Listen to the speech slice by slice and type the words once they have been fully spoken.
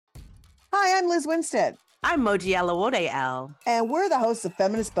Hi, I'm Liz Winstead. I'm Moji Alawode Al. And we're the hosts of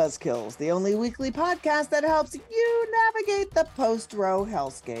Feminist Buzzkills, the only weekly podcast that helps you navigate the post-Roe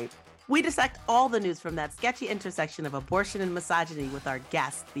hellscape. We dissect all the news from that sketchy intersection of abortion and misogyny with our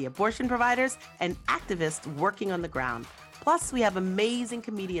guests, the abortion providers and activists working on the ground. Plus, we have amazing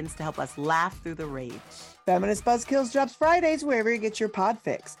comedians to help us laugh through the rage. Feminist Buzzkills drops Fridays wherever you get your pod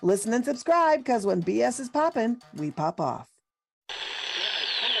fix. Listen and subscribe, because when BS is popping, we pop off.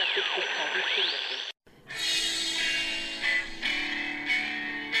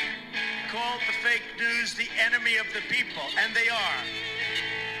 Called the fake news the enemy of the people, and they are.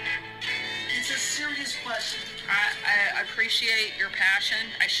 It's a serious question. I appreciate your passion.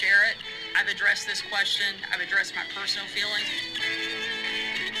 I share it. I've addressed this question. I've addressed my personal feelings.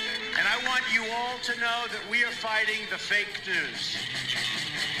 And I want you all to know that we are fighting the fake news.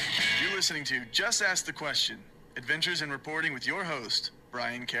 You're listening to Just Ask the Question, Adventures in Reporting with your host,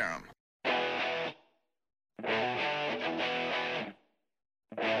 Brian Karam.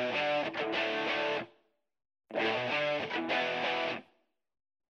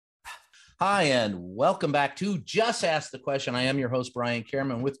 Hi, and welcome back to Just Ask the Question. I am your host, Brian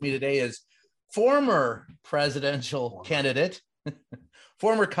Karam, and with me today is former presidential candidate,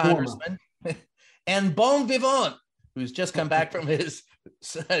 former congressman, and bon vivant, who's just come back from his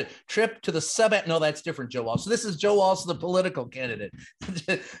trip to the sub. No, that's different, Joe Walsh. So this is Joe Walsh, the political candidate.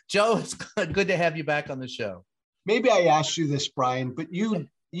 Joe, it's good to have you back on the show. Maybe I asked you this, Brian, but you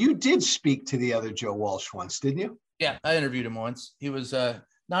did speak to the other Joe Walsh once, didn't you? Yeah, I interviewed him once. He was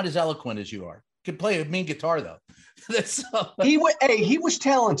not as eloquent as you are. Could play a mean guitar though. He was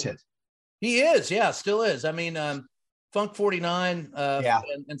talented. He is, yeah, still is. I mean, Funk 49,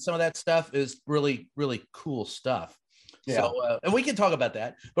 and some of that stuff is really, really cool stuff. Yeah. So, and we can talk about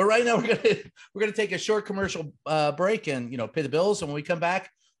that. But right now, we're gonna take a short commercial break and pay the bills. And when we come back,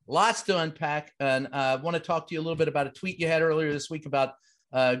 lots to unpack. And I want to talk to you a little bit about a tweet you had earlier this week about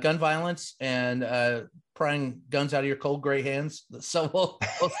gun violence and prying guns out of your cold gray hands. So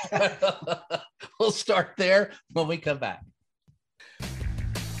we'll start there when we come back.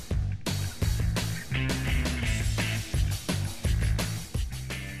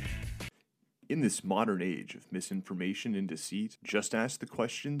 In this modern age of misinformation and deceit, Just Ask the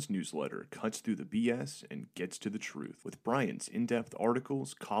Questions newsletter cuts through the BS and gets to the truth with Brian's in-depth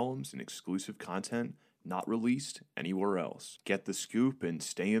articles, columns, and exclusive content not released anywhere else. Get the scoop and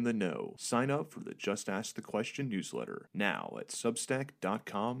stay in the know. Sign up for the Just Ask the Question newsletter now at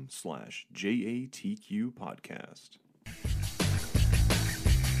substack.com/JATQ podcast.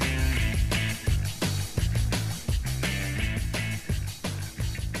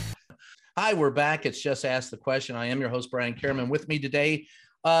 Hi, we're back. It's Just Ask the Question. I am your host, Brian Karam. With me today,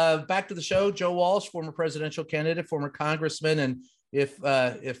 back to the show, Joe Walsh, former presidential candidate, former congressman, and if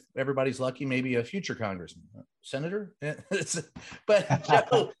everybody's lucky, maybe a future congressman, senator. But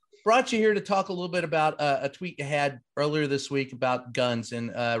Joe brought you here to talk a little bit about a tweet you had earlier this week about guns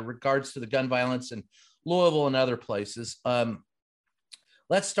in regards to the gun violence in Louisville and other places.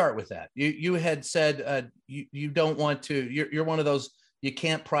 Let's start with that. You had said you don't want to. You're one of those. You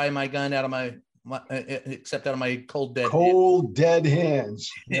can't pry my gun out of my except out of my cold dead hands.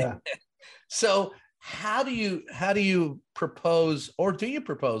 Yeah. So how do you propose, or do you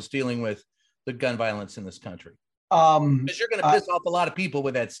propose dealing with the gun violence in this country? Because you're going to piss off a lot of people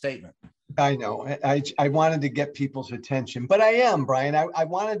with that statement. I know. I wanted to get people's attention, but I am, Brian. I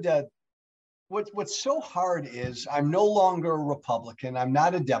wanted to. What's so hard is I'm no longer a Republican. I'm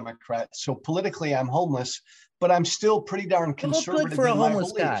not a Democrat. So politically, I'm homeless, but I'm still pretty darn conservative. You look good for a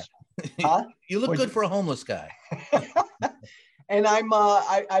homeless guy. Huh? You look good for a homeless guy. And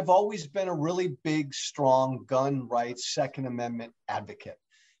I've always been a really big, strong gun rights, Second Amendment advocate.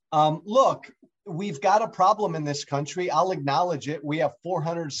 Look, we've got a problem in this country. I'll acknowledge it. We have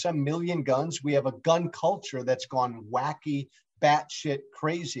 400 some million guns. We have a gun culture that's gone wacky, batshit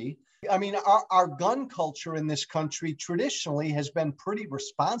crazy. I mean, our gun culture in this country traditionally has been pretty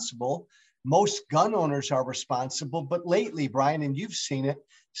responsible. Most gun owners are responsible, but lately, Brian, and you've seen it,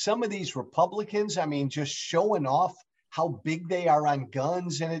 some of these Republicans, I mean, just showing off how big they are on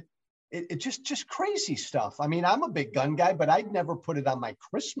guns, and it just crazy stuff. I mean, I'm a big gun guy, but I'd never put it on my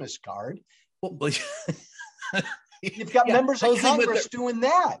Christmas card. Well, you've got members of Congress doing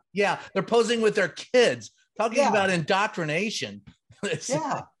that. Yeah, they're posing with their kids, talking about indoctrination.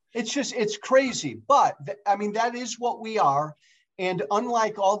 Yeah. It's crazy, but I mean, that is what we are. And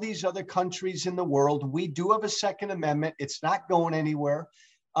unlike all these other countries in the world, we do have a Second Amendment. It's not going anywhere.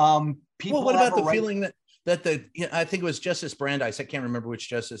 People. What about the feeling that I think it was Justice Brandeis, I can't remember which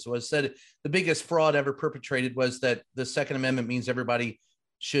justice was, said the biggest fraud ever perpetrated was that the Second Amendment means everybody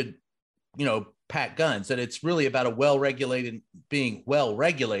should pack guns, that it's really about a being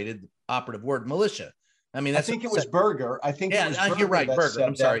well-regulated, operative word, militia. I mean, I think it was Berger. I think it was Berger. You're right, Berger.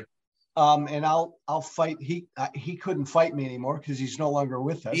 I'm sorry. And I'll fight. He couldn't fight me anymore because he's no longer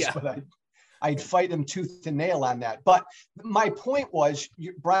with us. Yeah. But I'd fight him tooth and nail on that. But my point was,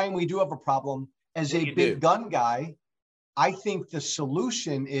 Brian, we do have a problem. As a big gun guy, I think the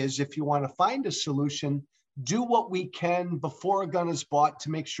solution is, if you want to find a solution, do what we can before a gun is bought to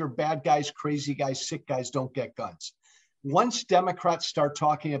make sure bad guys, crazy guys, sick guys don't get guns. Once Democrats start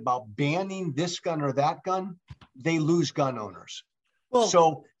talking about banning this gun or that gun, they lose gun owners. Well,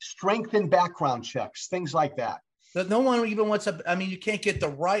 so strengthen background checks, things like that. No one even wants to, I mean, you can't get the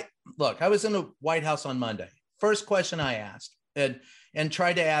right. Look, I was in the White House on Monday. First question I asked and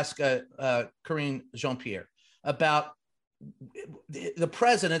tried to ask Karine Jean-Pierre about the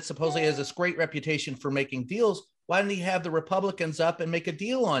president supposedly has this great reputation for making deals. Why didn't he have the Republicans up and make a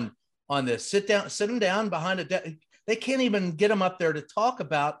deal on this? Sit them down behind a desk. They can't even get them up there to talk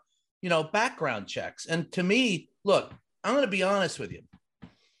about, background checks. And to me, look, I'm going to be honest with you.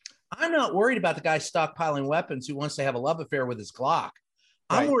 I'm not worried about the guy stockpiling weapons who wants to have a love affair with his Glock.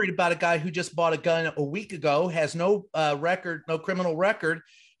 Right. I'm worried about a guy who just bought a gun a week ago, has no record, no criminal record.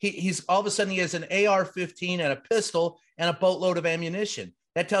 He's all of a sudden he has an AR-15 and a pistol and a boatload of ammunition.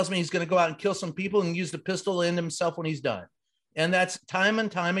 That tells me he's going to go out and kill some people and use the pistol to end himself when he's done. And that's time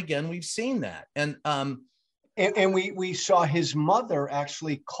and time again, we've seen that. And we saw his mother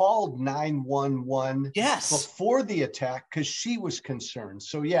actually called 911 before the attack because she was concerned.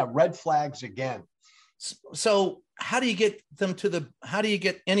 So yeah, red flags again. So how do you get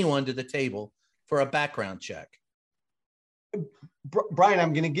anyone to the table for a background check? Brian,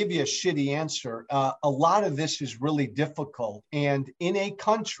 I'm going to give you a shitty answer. A lot of this is really difficult. And in a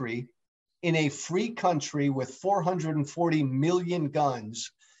free country with 440 million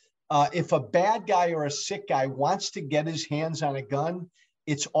guns, if a bad guy or a sick guy wants to get his hands on a gun,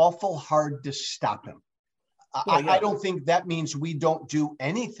 it's awful hard to stop him. I don't think that means we don't do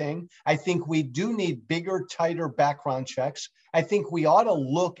anything. I think we do need bigger, tighter background checks. I think we ought to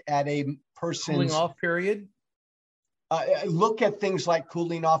look at a person's cooling off period. Look at things like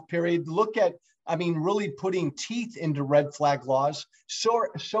cooling off period. Look at, really putting teeth into red flag laws. So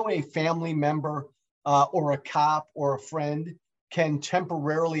a family member or a cop or a friend can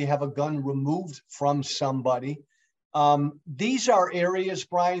temporarily have a gun removed from somebody. These are areas,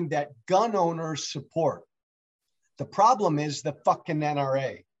 Brian, that gun owners support. The problem is the fucking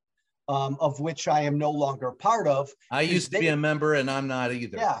NRA, of which I am no longer part of. I used to be a member and I'm not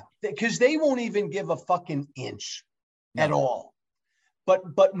either. Yeah, because they won't even give a fucking inch at all.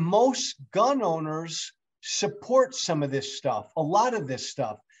 But most gun owners support some of this stuff, a lot of this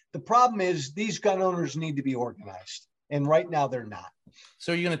stuff. The problem is these gun owners need to be organized. And right now they're not.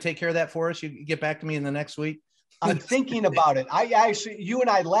 So you're going to take care of that for us? You get back to me in the next week? I'm thinking about it. I actually, you and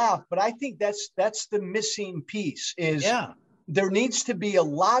I laugh, but I think that's the missing piece is there needs to be a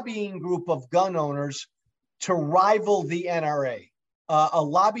lobbying group of gun owners to rival the NRA, a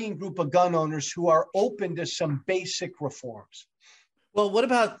lobbying group of gun owners who are open to some basic reforms. Well, what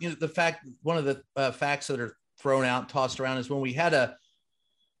about the fact, one of the facts that are thrown out, tossed around is when we had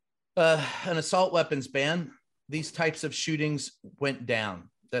an assault weapons ban, these types of shootings went down,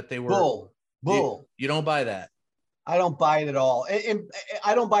 that they were bull. You don't buy that. I don't buy it at all. And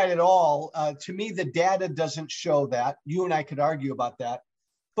I don't buy it at all. To me, the data doesn't show that. You and I could argue about that.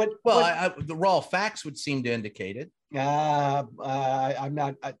 But the raw facts would seem to indicate it. I'm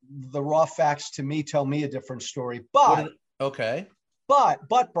not. The raw facts to me tell me a different story. But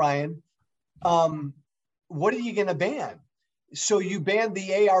But Brian, what are you going to ban? So you banned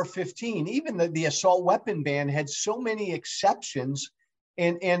the AR-15. Even the assault weapon ban had so many exceptions.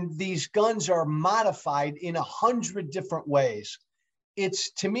 And these guns are modified in 100 different ways.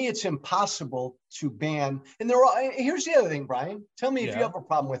 To me, it's impossible to ban. And here's the other thing, Brian. Tell me if you have a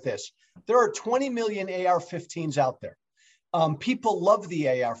problem with this. There are 20 million AR-15s out there. People love the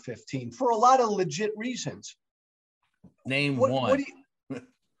AR-15 for a lot of legit reasons. Name one.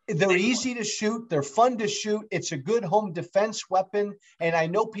 They're easy to shoot. They're fun to shoot. It's a good home defense weapon. And I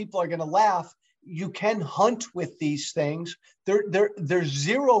know people are going to laugh. You can hunt with these things. There's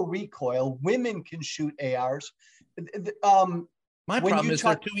zero recoil. Women can shoot ARs. My problem is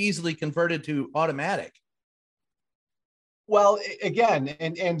they're too easily converted to automatic. Well, again,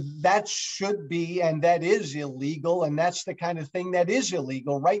 and that should be, and that is illegal. And that's the kind of thing that is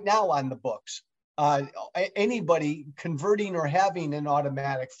illegal right now on the books. Anybody converting or having an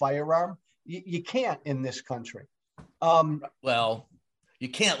automatic firearm, you can't in this country. You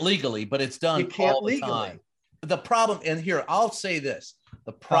can't legally, but it's done all the time. The problem, and here, I'll say this.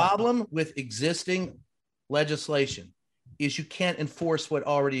 The problem with existing legislation is you can't enforce what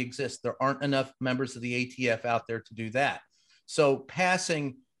already exists. There aren't enough members of the ATF out there to do that. So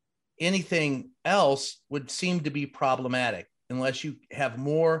passing anything else would seem to be problematic unless you have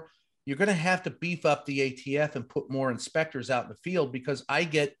more. You're going to have to beef up the ATF and put more inspectors out in the field, because I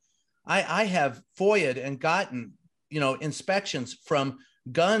have FOIA'd and gotten, inspections from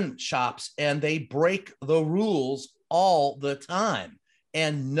gun shops, and they break the rules all the time,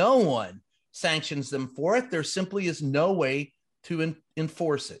 and no one sanctions them for it. There simply is no way to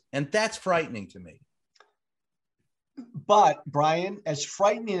enforce it. And that's frightening to me. But Brian, as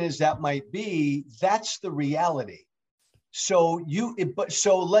frightening as that might be, that's the reality. So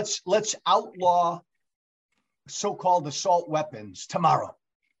let's outlaw so-called assault weapons tomorrow.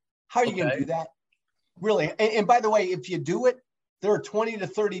 How are you going to do that? Really? And by the way, if you do it, there are 20 to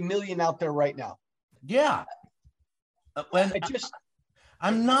 30 million out there right now. Yeah.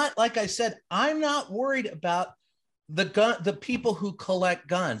 I'm not, like I said, I'm not worried about the people who collect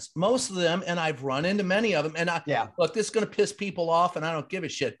guns. Most of them, and I've run into many of them, and look, this is going to piss people off, and I don't give a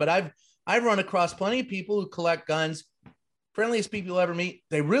shit, but I've run across plenty of people who collect guns. Friendliest people you'll ever meet.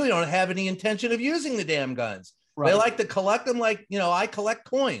 They really don't have any intention of using the damn guns. Right. They like to collect them like, I collect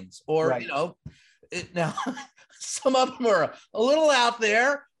coins, or, right. Now some of them are a little out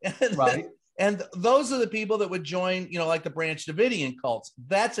there. And, right. And those are the people that would join, like the Branch Davidian cults.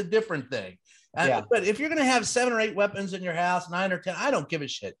 That's a different thing. But if you're going to have 7 or 8 weapons in your house, 9 or 10, I don't give a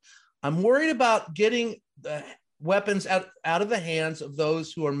shit. I'm worried about getting the weapons out of the hands of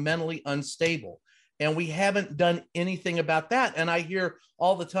those who are mentally unstable. And we haven't done anything about that. And I hear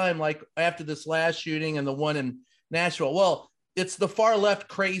all the time, like after this last shooting and the one in Nashville, well, it's the far left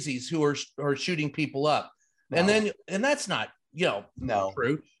crazies who are shooting people up. No. And that's not, no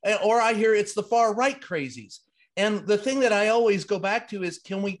true. Or I hear it's the far right crazies. And the thing that I always go back to is,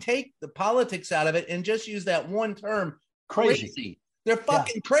 can we take the politics out of it and just use that one term, crazy? They're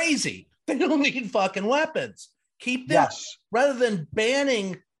fucking crazy. They don't need fucking weapons. Keep them, rather than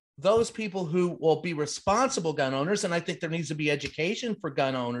banning those people who will be responsible gun owners. And I think there needs to be education for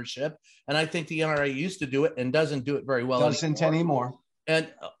gun ownership. And I think the NRA used to do it and doesn't do it very well. Doesn't anymore. And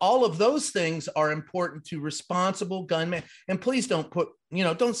all of those things are important to responsible gunmen. And please don't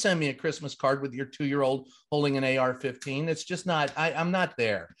don't send me a Christmas card with your 2-year-old holding an AR-15. It's just not, I'm not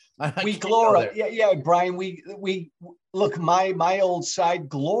there. We glorify, Brian, we look, my old side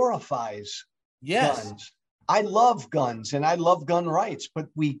glorifies guns. I love guns and I love gun rights, but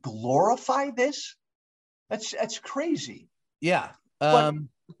we glorify this? That's crazy. Yeah. But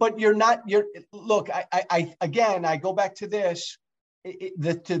look, I go back to this.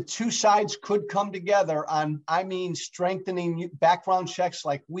 The two sides could come together on, strengthening background checks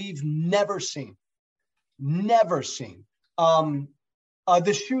like we've never seen. The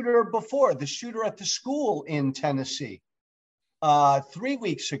shooter at the school in Tennessee 3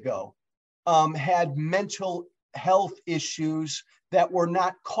 weeks ago, had mental health issues that were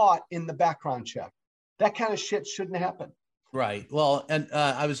not caught in the background check. That kind of shit shouldn't happen. Right. Well, and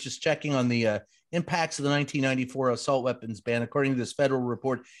I was just checking on the impacts of the 1994 assault weapons ban. According to this federal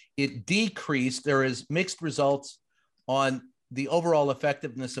report, it decreased. There is mixed results on the overall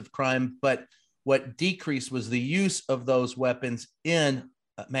effectiveness of crime, but what decreased was the use of those weapons in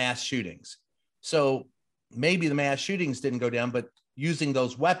mass shootings. So maybe the mass shootings didn't go down, but using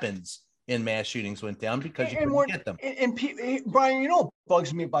those weapons in mass shootings went down because you couldn't get them. And Brian, what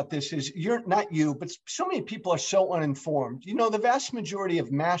bugs me about this is but so many people are so uninformed. The vast majority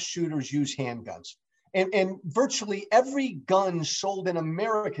of mass shooters use handguns. And virtually every gun sold in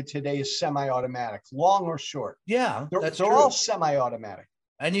America today is semi-automatic, long or short. Yeah, they're all semi-automatic.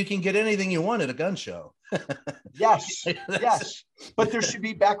 And you can get anything you want at a gun show. Yes. But there should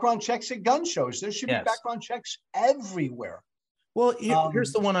be background checks at gun shows. There should be background checks everywhere. Well,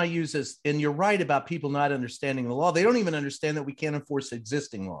 here's the one I use and you're right about people not understanding the law. They don't even understand that we can't enforce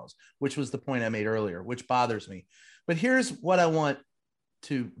existing laws, which was the point I made earlier, which bothers me. But here's what I want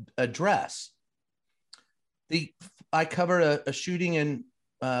to address. I covered a shooting in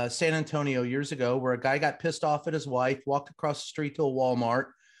San Antonio years ago where a guy got pissed off at his wife, walked across the street to a Walmart,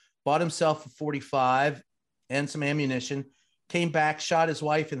 bought himself a .45 and some ammunition, came back, shot his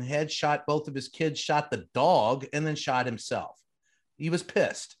wife in the head, shot both of his kids, shot the dog, and then shot himself. He was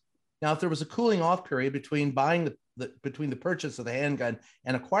pissed. Now, if there was a cooling off period between buying between the purchase of the handgun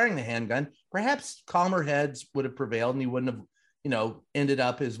and acquiring the handgun, perhaps calmer heads would have prevailed and he wouldn't have, ended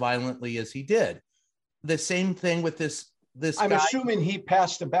up as violently as he did. The same thing with this I'm guy. assuming he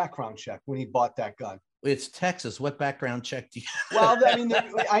passed a background check when he bought that gun. It's Texas. What background check do you? Well, I mean,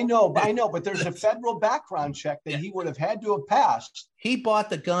 I know, but there's a federal background check that he would have had to have passed. He bought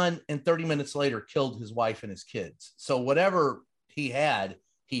the gun and 30 minutes later killed his wife and his kids. So whatever he had,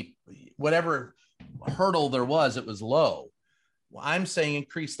 whatever hurdle there was, it was low. Well, I'm saying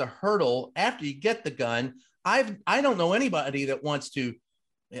increase the hurdle after you get the gun. I don't know anybody that wants to,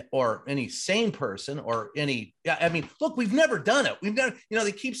 or any sane person or any, I mean, look, we've never done it. We've never,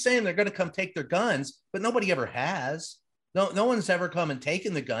 they keep saying they're going to come take their guns, but nobody ever has. No one's ever come and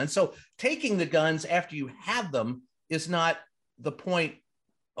taken the guns. So taking the guns after you have them is not the point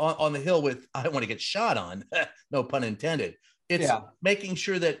on the hill with, I don't want to get shot on, no pun intended. It's making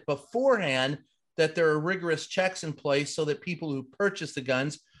sure that beforehand that there are rigorous checks in place so that people who purchase the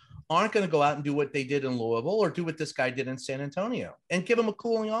guns aren't going to go out and do what they did in Louisville or do what this guy did in San Antonio and give them a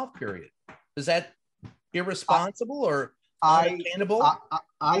cooling off period. Is that irresponsible or unattainable?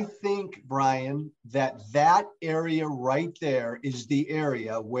 I think, Brian, that area right there is the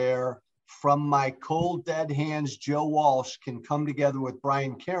area where from my cold dead hands, Joe Walsh can come together with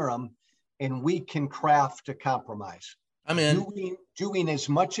Brian Karam and we can craft a compromise. I'm in. Doing as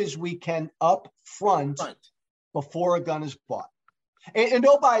much as we can up front before a gun is bought. And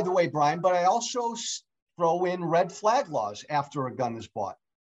oh, by the way, Brian, but I also throw in red flag laws after a gun is bought.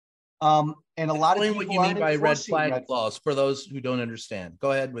 And a lot of people what you mean by red flag laws for those who don't understand.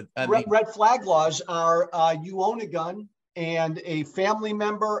 Go ahead with red flag laws are you own a gun and a family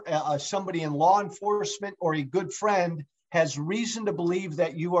member, somebody in law enforcement or a good friend has reason to believe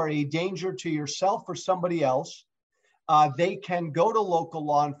that you are a danger to yourself or somebody else. They can go to local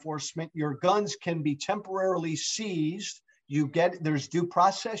law enforcement. Your guns can be temporarily seized. There's due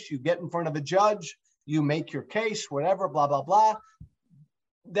process. You get in front of a judge, you make your case, whatever, blah, blah, blah.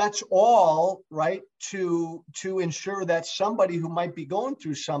 That's all right to ensure that somebody who might be going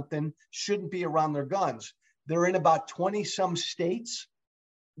through something shouldn't be around their guns. They're in about 20 some states.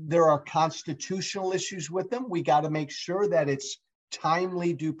 There are constitutional issues with them. We got to make sure that it's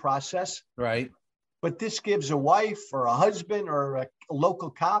timely due process. Right. But this gives a wife or a husband or a local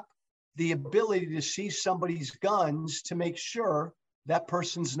cop the ability to seize somebody's guns to make sure that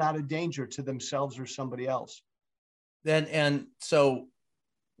person's not a danger to themselves or somebody else. And so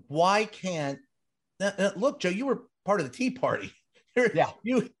why can't look, Joe, you were part of the Tea Party.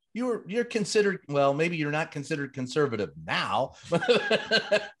 You're considered, well, maybe you're not considered conservative now.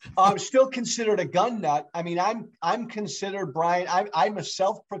 I'm still considered a gun nut. I mean, I'm considered, Brian, I'm a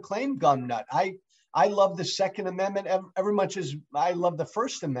self-proclaimed gun nut. I love the Second Amendment every much as I love the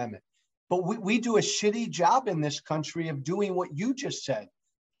First Amendment. But we do a shitty job in this country of doing what you just said,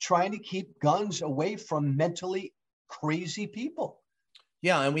 trying to keep guns away from mentally crazy people.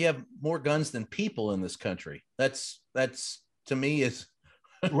 Yeah, and we have more guns than people in this country. That's to me is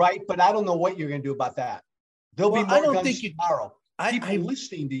right. But I don't know what you're going to do about that. There'll be more guns tomorrow. People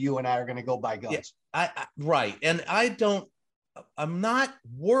listening to you and I are going to go buy guns. Yeah, right. And I'm not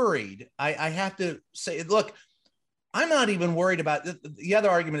worried. I have to say, look, I'm not even worried about the other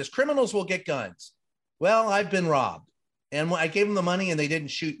argument is criminals will get guns. Well, I've been robbed and I gave them the money and they didn't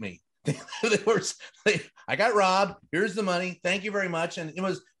shoot me. I got robbed. Here's the money. Thank you very much. And it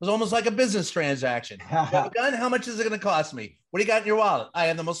was almost like a business transaction. You have a gun? How much is it going to cost me? What do you got in your wallet? I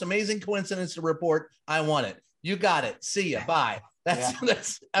have the most amazing coincidence to report. I want it. You got it. See ya. Bye.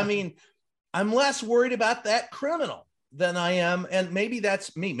 That's, I mean, I'm less worried about that criminal than I am. And maybe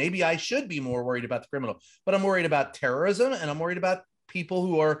that's me. Maybe I should be more worried about the criminal, but I'm worried about terrorism and I'm worried about people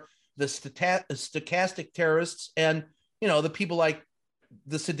who are the stochastic terrorists and, the people like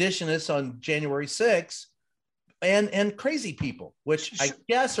the seditionists on January 6th and crazy people, which I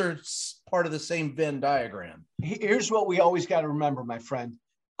guess are part of the same Venn diagram. Here's what we always got to remember, my friend.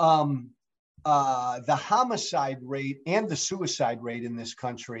 The homicide rate and the suicide rate in this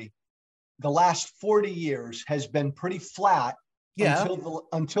country the last 40 years has been pretty flat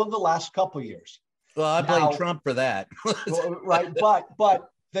until the last couple of years. Well, I blame Trump for that. Right. But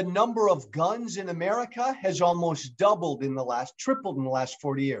the number of guns in America has almost tripled in the last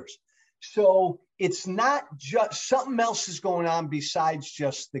 40 years. So it's not just something else is going on besides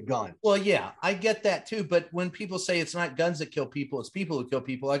just the guns. Well, yeah, I get that too. But when people say it's not guns that kill people, it's people who kill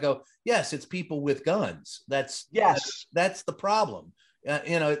people, I go, yes, it's people with guns. That's the problem.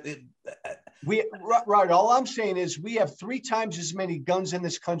 Right. All I'm saying is we have 3 times as many guns in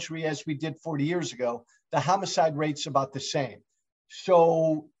this country as we did 40 years ago. The homicide rate's about the same.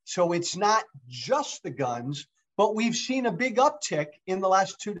 So it's not just the guns, but we've seen a big uptick in the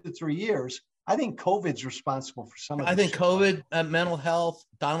last 2 to 3 years. I think COVID's responsible for some of this. I think COVID, mental health,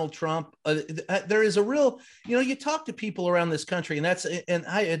 Donald Trump. There is a real, you talk to people around this country, and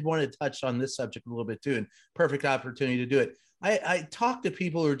I had wanted to touch on this subject a little bit too, and perfect opportunity to do it. I talk to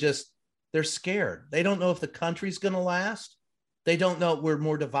people who are they're scared. They don't know if the country's going to last. They don't know. We're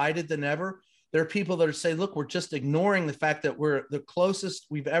more divided than ever. There are people that are saying, look, we're just ignoring the fact that we're the closest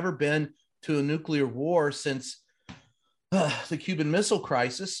we've ever been to a nuclear war since the Cuban Missile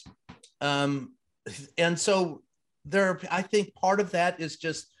Crisis. And so I think part of that is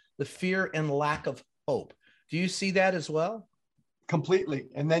just the fear and lack of hope. Do you see that as well? Completely.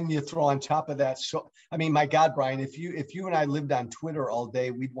 And then you throw on top of that. So, I mean, my God, Brian, if you and I lived on Twitter all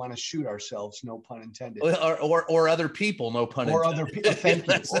day, we'd want to shoot ourselves. No pun intended. Or other people. No pun intended. Or other people. Thank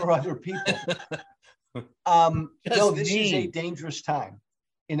you. Or other people. No, this is a dangerous time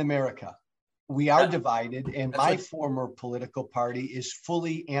in America. We are divided, and my former political party is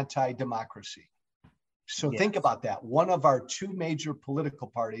fully anti-democracy. So think about that. One of our two major political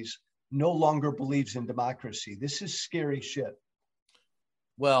parties no longer believes in democracy. This is scary shit.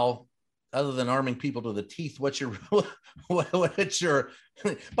 Well, other than arming people to the teeth, what's your by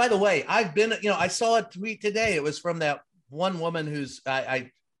the way, I've been, I saw a tweet today. It was from that one woman who's,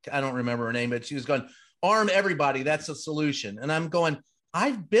 I don't remember her name, but she was going, arm everybody. That's a solution. And I'm going,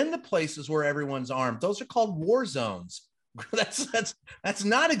 I've been to places where everyone's armed. Those are called war zones. That's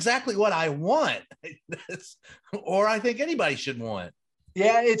not exactly what I want, or I think anybody should want.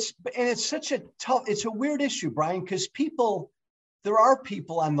 Yeah, it's a weird issue, Brian, because there are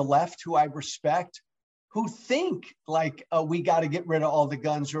people on the left who I respect who think like we got to get rid of all the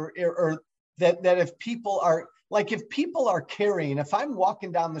guns, or that if people are carrying, if I'm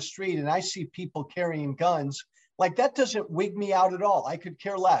walking down the street and I see people carrying guns, like that doesn't wig me out at all. I could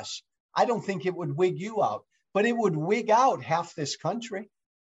care less. I don't think it would wig you out, but it would wig out half this country.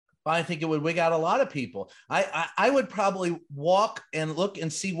 I think it would wig out a lot of people. I would probably walk and look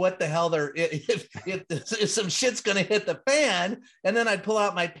and see what the hell if some shit's going to hit the fan, and then I'd pull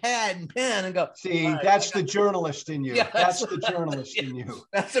out my pad and pen and go. See, that's the journalist in you. Yeah, that's the journalist in you.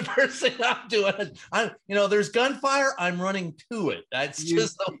 That's the first thing I'm doing. There's gunfire. I'm running to it. That's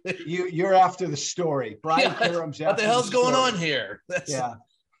you're after the story. Brian Karam's after what the hell's going on here? But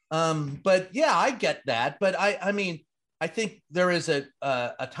yeah, I get that. But I mean. I think there is a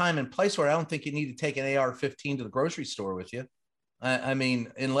time and place where I don't think you need to take an AR-15 to the grocery store with you. I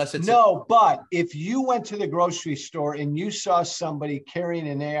mean, unless it's but if you went to the grocery store and you saw somebody carrying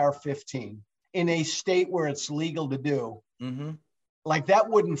an AR-15 in a state where it's legal to do, like that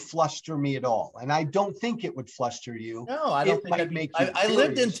wouldn't fluster me at all. And I don't think it would fluster you. No, I don't think I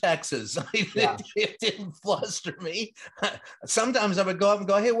lived in Texas. It didn't fluster me. Sometimes I would go up and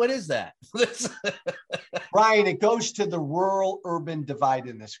go, hey, what is that? Brian, it goes to the rural-urban divide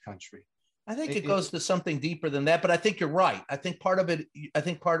in this country. I think it goes to something deeper than that, but I think you're right. I think part of it,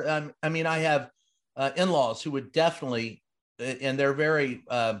 I have in-laws who would definitely, and they're very,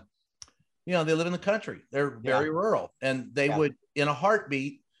 they live in the country. They're very rural, and they would, in a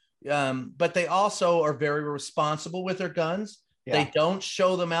heartbeat, but they also are very responsible with their guns. They don't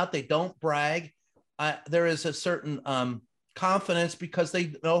show them out. They don't brag. There is a certain confidence because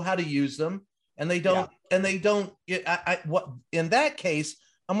they know how to use them, and they don't. And they don't. What in that case,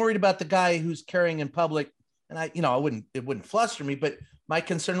 I'm worried about the guy who's carrying in public, and it wouldn't fluster me, but my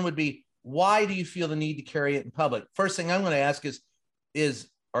concern would be, why do you feel the need to carry it in public? First thing I'm going to ask is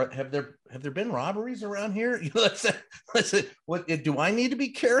have there been robberies around here? Let's say, what do I need to be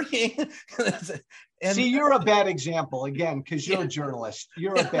carrying? See, you're a bad example again, because you're a journalist.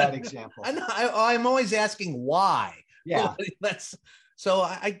 You're a bad example. I know, I'm always asking why. Yeah, so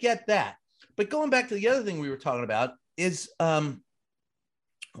I get that. But going back to the other thing we were talking about is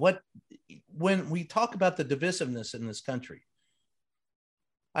when we talk about the divisiveness in this country,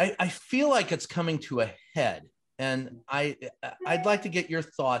 I feel like it's coming to a head. And I'd like to get your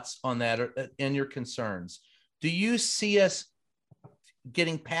thoughts on that and your concerns. Do you see us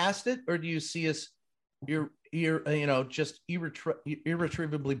getting past it, or do you see us just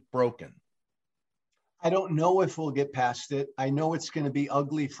irretrievably broken? I don't know if we'll get past it. I know it's going to be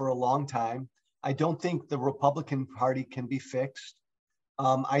ugly for a long time. I don't think the Republican Party can be fixed.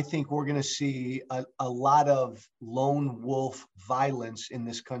 I think we're going to see a lot of lone wolf violence in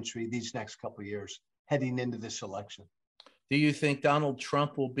this country these next couple of years, heading into this election. Do you think Donald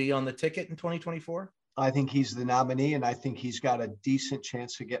Trump will be on the ticket in 2024? I think he's the nominee, and I think he's got a decent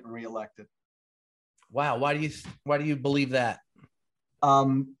chance of getting reelected. Wow. Why do you believe that?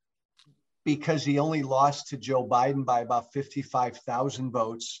 Because he only lost to Joe Biden by about 55,000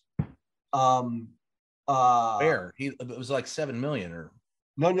 votes. Fair. It was like 7 million or.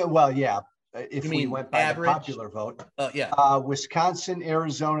 No. Well, yeah. if we went by average? The popular vote. Yeah. Wisconsin,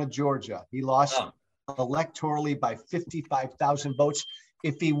 Arizona, Georgia. He lost electorally by 55,000 votes.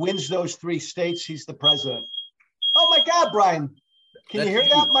 If he wins those 3 states, he's the president. Oh my God, Brian. Can you hear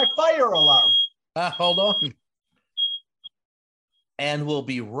that? My fire alarm. Hold on. And we'll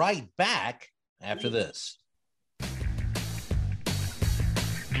be right back after this.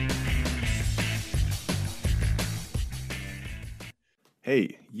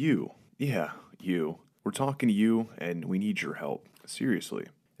 Hey, you. Yeah, you. We're talking to you, and we need your help. Seriously.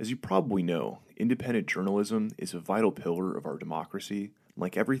 As you probably know, independent journalism is a vital pillar of our democracy.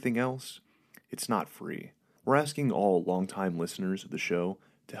 Like everything else, it's not free. We're asking all longtime listeners of the show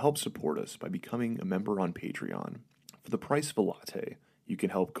to help support us by becoming a member on Patreon. For the price of a latte, you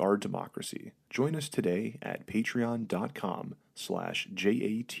can help guard democracy. Join us today at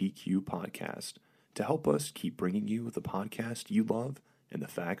patreon.com/JATQ podcast to help us keep bringing you the podcast you love and the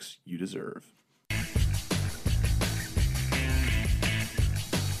facts you deserve.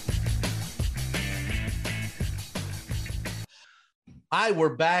 Hi,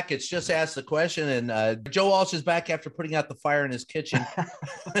 we're back. It's Just Ask the Question, and Joe Walsh is back after putting out the fire in his kitchen.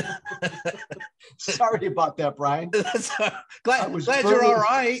 Sorry about that, Brian. glad you're all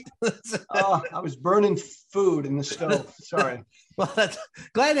right. I was burning food in the stove. Sorry. Well,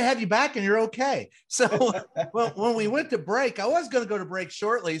 glad to have you back, and you're okay. So when we went to break, I was going to go to break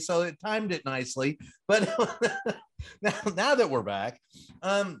shortly, so it timed it nicely. But now that we're back,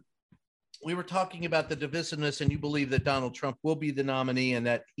 we were talking about the divisiveness, and you believe that Donald Trump will be the nominee and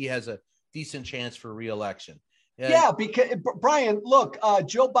that he has a decent chance for re-election. Yeah, because Brian, look,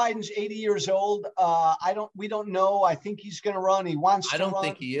 Joe Biden's 80 years old. We don't know. I think he's going to run. He wants to run. I don't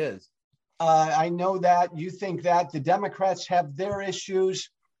think he is. I know that. You think that. The Democrats have their issues.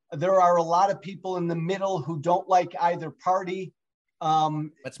 There are a lot of people in the middle who don't like either party.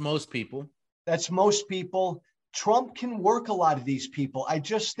 That's most people. Trump can work a lot of these people. I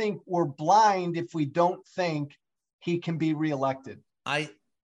just think we're blind if we don't think he can be reelected. I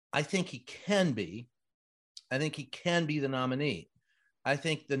think he can be. I think he can be the nominee. I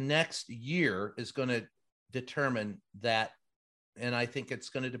think the next year is going to determine that. And I think it's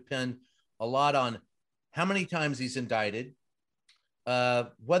going to depend a lot on how many times he's indicted,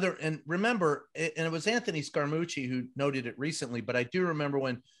 whether, and remember, and it was Anthony Scaramucci who noted it recently, but I do remember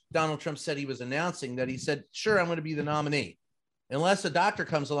when Donald Trump said he was announcing that, he said, sure, I'm going to be the nominee, unless a doctor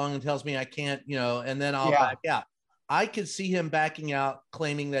comes along and tells me I can't, and then I'll back out. I could see him backing out,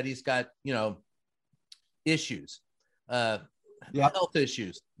 claiming that he's got, issues, health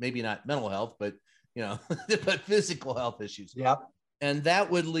issues, maybe not mental health, but, but physical health issues. Yep. And that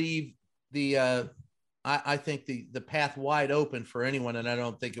would leave the, I think the path wide open for anyone. And I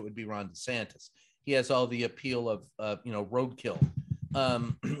don't think it would be Ron DeSantis. He has all the appeal of, roadkill.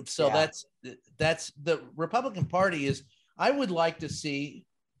 That's the Republican Party is, I would like to see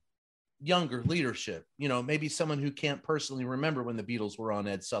younger leadership, maybe someone who can't personally remember when the Beatles were on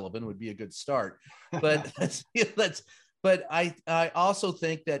Ed Sullivan would be a good start. But but I also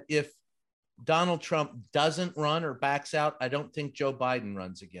think that if Donald Trump doesn't run or backs out, I don't think Joe Biden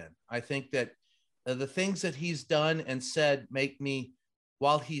runs again. I think that the things that he's done and said make me,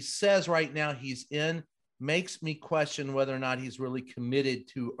 while he says right now he's in, makes me question whether or not he's really committed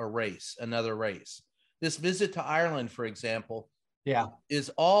to another race. This visit to Ireland, for example,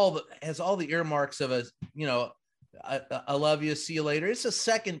 has all the earmarks of I love you, see you later. It's a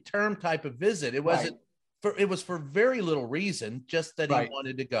second term type of visit. It wasn't it was for very little reason, just that he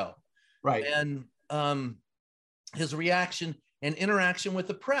wanted to go. Right. And his reaction and interaction with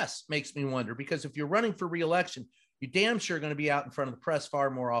the press makes me wonder, because if you're running for re-election, you're damn sure going to be out in front of the press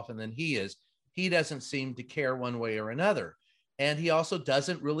far more often than he is. He doesn't seem to care one way or another. And he also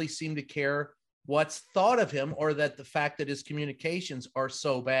doesn't really seem to care what's thought of him, or that the fact that his communications are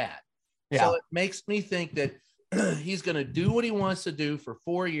so bad. Yeah. So it makes me think that he's going to do what he wants to do for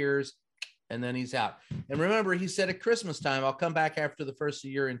 4 years, and then he's out. And remember, he said at Christmas time, I'll come back after the first of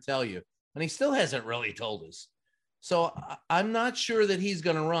the year and tell you. And he still hasn't really told us. So I'm not sure that he's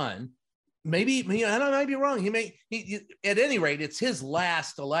going to run. Maybe, I might be wrong. He at any rate, it's his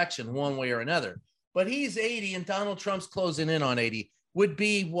last election one way or another. But he's 80 and Donald Trump's closing in on 80. Would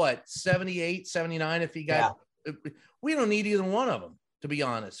be what, 78, 79 if he got, we don't need either one of them, to be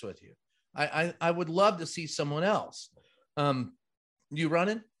honest with you. I would love to see someone else. You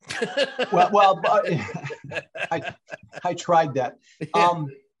running? well, I tried that.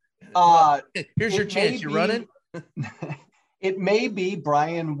 Here's your chance. You running? It may be,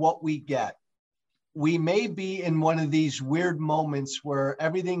 Brian, what we get. We may be in one of these weird moments where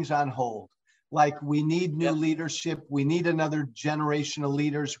everything's on hold. Like, we need new Yep. leadership. We need another generation of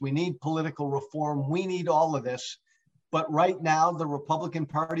leaders. We need political reform. We need all of this. But right now, the Republican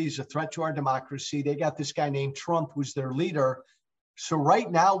Party is a threat to our democracy. They got this guy named Trump, who's their leader. So right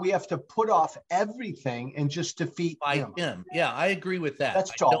now, we have to put off everything and just defeat him. Yeah, I agree with that.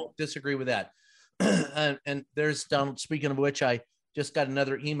 That's I all. don't disagree with that. And there's Donald. Speaking of which, I just got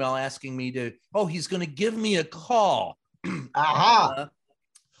another email asking me to. Oh, he's going to give me a call. Aha.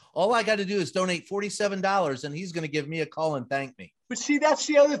 All I got to do is donate $47, and he's going to give me a call and thank me. But see, that's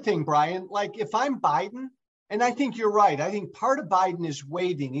the other thing, Brian. Like, if I'm Biden, and I think you're right. I think part of Biden is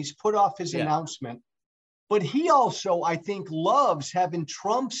waiting. He's put off his announcement. But he also, I think, loves having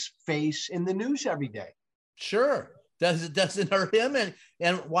Trump's face in the news every day. Sure. Doesn't hurt him,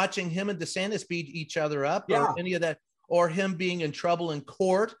 and watching him and DeSantis beat each other up, or any of that, or him being in trouble in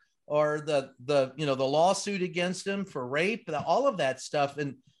court, or the lawsuit against him for rape, all of that stuff.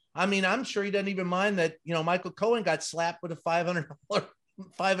 And I mean, I'm sure he doesn't even mind that, Michael Cohen got slapped with a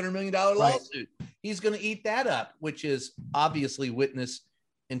 $500 million lawsuit. He's going to eat that up, which is obviously witness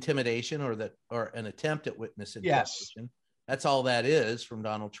intimidation, or an attempt at witness intimidation. Yes. That's all that is from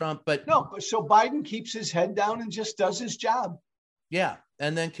Donald Trump. But so Biden keeps his head down and just does his job. Yeah.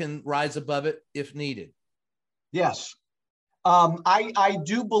 And then can rise above it if needed. Yes. I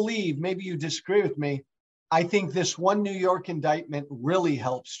do believe, maybe you disagree with me, I think this one New York indictment really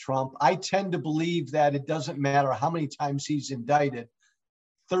helps Trump. I tend to believe that it doesn't matter how many times he's indicted,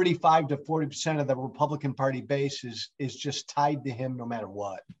 35 to 40% of the Republican Party base is just tied to him no matter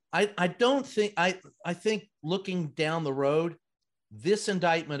what. I don't think, I think looking down the road, this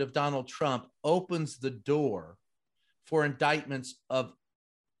indictment of Donald Trump opens the door for indictments of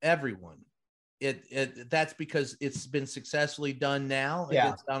everyone. That's because it's been successfully done now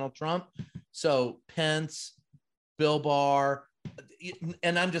against Donald Trump. So Pence, Bill Barr,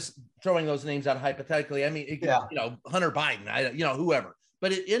 and I'm just throwing those names out hypothetically. I mean, Hunter Biden, whoever,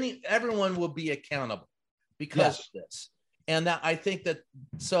 but everyone will be accountable because of this. And that, I think that,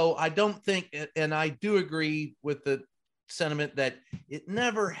 so I don't think, and I do agree with the sentiment that it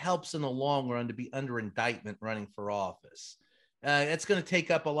never helps in the long run to be under indictment running for office. It's going to take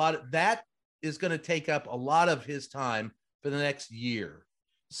up that is going to take up a lot of his time for the next year.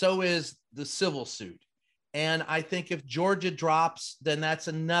 So is the civil suit. And I think if Georgia drops, then that's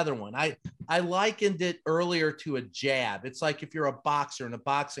another one. I likened it earlier to a jab. It's like if you're a boxer in a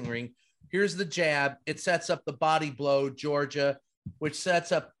boxing ring, here's the jab. It sets up the body blow, Georgia, which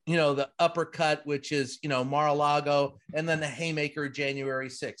sets up, the uppercut, which is, Mar-a-Lago, and then the haymaker, January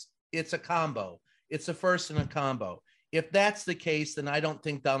 6th. It's a combo. It's a first in a combo. If that's the case, then I don't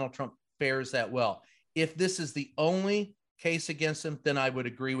think Donald Trump fares that well. If this is the only case against him, then I would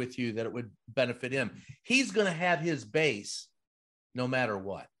agree with you that it would benefit him. He's going to have his base no matter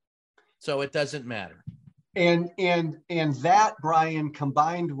what. So it doesn't matter. And that, Brian,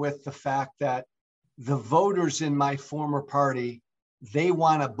 combined with the fact that the voters in my former party, they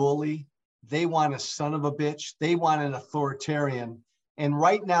want a bully, they want a son of a bitch, they want an authoritarian. And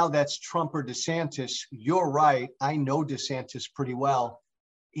right now that's Trump or DeSantis. You're right. I know DeSantis pretty well.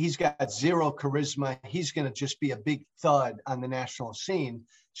 He's got zero charisma. He's going to just be a big thud on the national scene.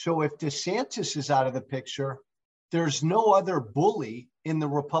 So if DeSantis is out of the picture, there's no other bully in the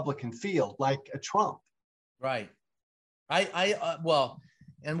Republican field like a Trump. Right. Well,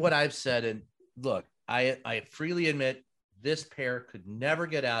 and what I've said, and look, I freely admit this pair could never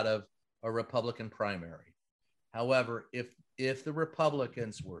get out of a Republican primary. However, if the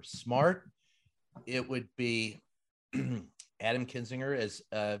Republicans were smart, it would be Adam Kinzinger as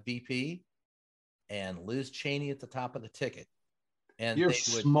VP and Liz Cheney at the top of the ticket. And you're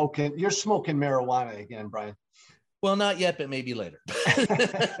smoking marijuana again, Brian. Well, not yet, but maybe later.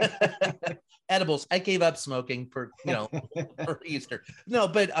 Edibles. I gave up smoking for Easter. No,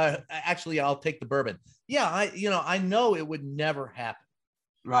 but actually I'll take the bourbon. Yeah. I know it would never happen.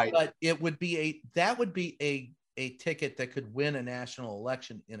 Right. But it would be a ticket that could win a national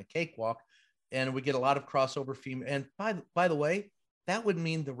election in a cakewalk. And we get a lot of crossover female. And by the way, that would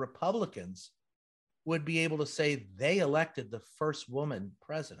mean the Republicans would be able to say they elected the first woman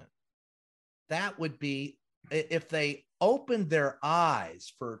president. That would be, if they opened their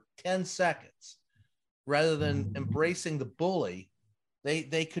eyes for 10 seconds, rather than embracing the bully,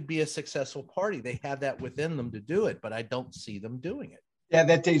 they could be a successful party. They have that within them to do it, but I don't see them doing it. Yeah,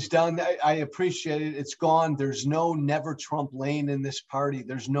 that day's done. I appreciate it. It's gone. There's no never Trump lane in this party.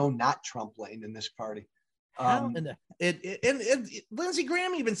 There's no not Trump lane in this party. And Lindsey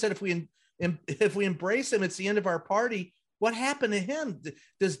Graham even said if we embrace him, it's the end of our party. What happened to him?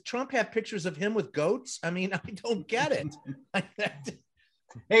 Does Trump have pictures of him with goats? I mean, I don't get it.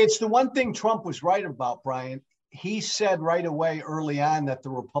 Hey, it's the one thing Trump was right about, Brian. He said right away early on that the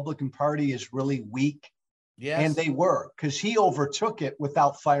Republican Party is really weak. Yes. And they were, because he overtook it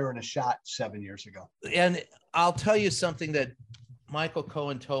without firing a shot 7 years ago. And I'll tell you something that Michael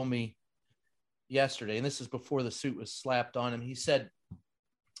Cohen told me yesterday, and this is before the suit was slapped on him. He said,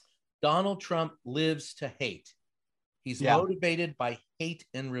 Donald Trump lives to hate. He's motivated by hate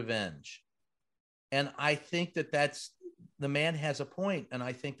and revenge. And I think that the man has a point. And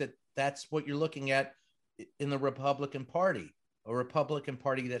I think that that's what you're looking at in the Republican Party, a Republican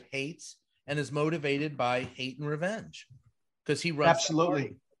Party that hates and is motivated by hate and revenge, because he runs.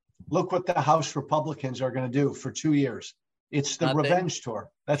 Absolutely. Look what the House Republicans are going to do for 2 years. It's the revenge tour.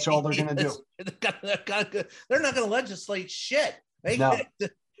 That's all they're going to do. They're not going to legislate shit. No.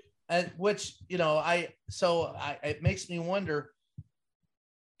 Which, it makes me wonder,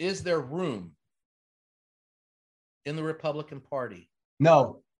 is there room in the Republican Party?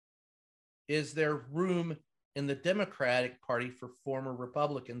 No. Is there room in the Democratic Party for former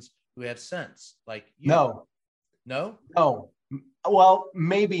Republicans who have sense, like you? No. Well,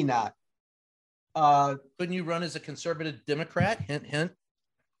 maybe not. Couldn't you run as a conservative Democrat? Hint, hint.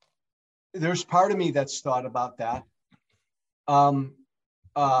 There's part of me that's thought about that.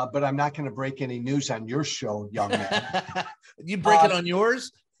 But I'm not going to break any news on your show, young man. You break it on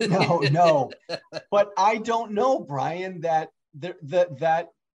yours? No. But I don't know, Brian, that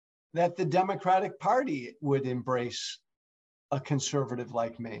the Democratic Party would embrace a conservative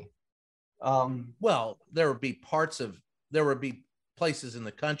like me. Well, there would be places in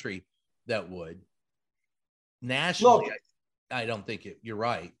the country that would. Nationally, look, I don't think you're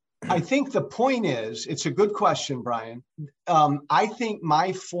right. I think the point is, it's a good question, Brian. I think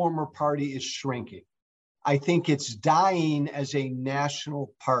my former party is shrinking. I think it's dying as a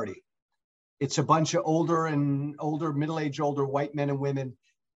national party. It's a bunch of middle-aged, older white men and women.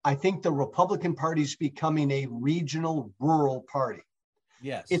 I think the Republican Party is becoming a regional, rural party.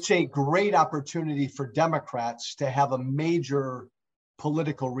 Yes. It's a great opportunity for Democrats to have a major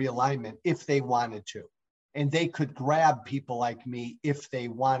political realignment if they wanted to. And they could grab people like me if they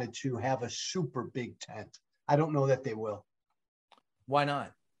wanted to have a super big tent. I don't know that they will. Why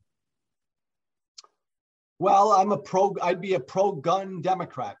not? Well, I'd be a pro-gun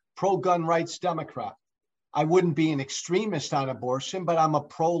Democrat, pro-gun rights Democrat. I wouldn't be an extremist on abortion, but I'm a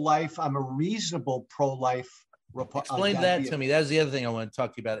pro-life. I'm a reasonable pro-life. Explain that to me. That's the other thing I want to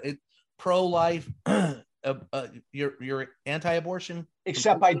talk to you about. Pro-life, you're anti-abortion?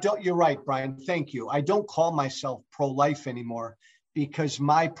 Except I don't, you're right, Brian. Thank you. I don't call myself pro-life anymore because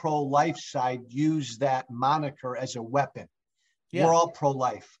my pro-life side used that moniker as a weapon. Yeah. We're all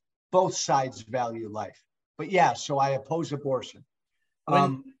pro-life. Both sides value life. But yeah, so I oppose abortion.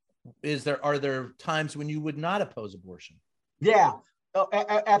 Are there times when you would not oppose abortion? Yeah,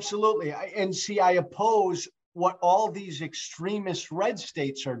 absolutely. I oppose what all these extremist red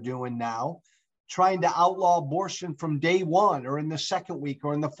states are doing now, trying to outlaw abortion from day one or in the second week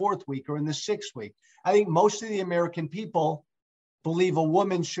or in the fourth week or in the sixth week. I think most of the American people believe a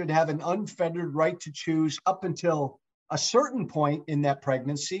woman should have an unfettered right to choose up until a certain point in that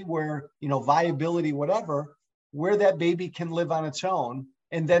pregnancy where, viability, whatever, where that baby can live on its own.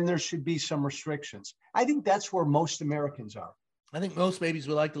 And then there should be some restrictions. I think that's where most Americans are. I think most babies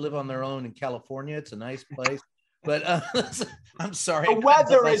would like to live on their own in California. It's a nice place. But I'm sorry. The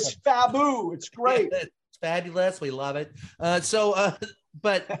weather is faboo. It's great. It's fabulous. We love it.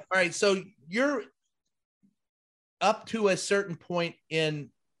 But all right. So you're up to a certain point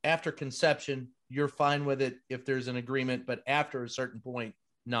after conception, you're fine with it if there's an agreement, but after a certain point,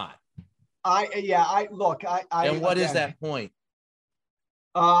 not. And what is that point?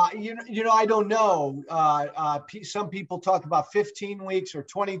 I don't know. Some people talk about 15 weeks or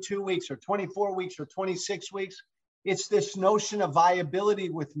 22 weeks or 24 weeks or 26 weeks. It's this notion of viability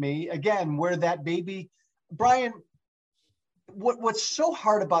with me, again, where that baby, Brian, what's so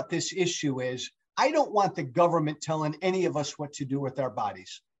hard about this issue is I don't want the government telling any of us what to do with our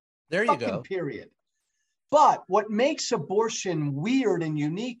bodies. There you go. Period. But what makes abortion weird and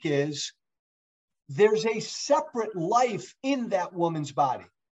unique is there's a separate life in that woman's body.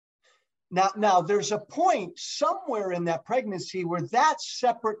 Now there's a point somewhere in that pregnancy where that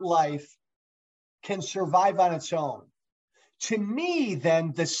separate life can survive on its own. To me,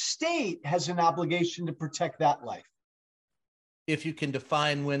 then, the state has an obligation to protect that life. If you can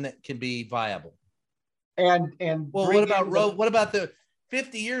define when that can be viable. And what about Roe? What about the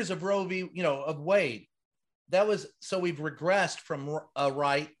 50 years of Roe v. of Wade? We've regressed from a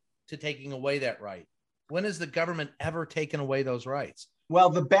right to taking away that right. When has the government ever taken away those rights? Well,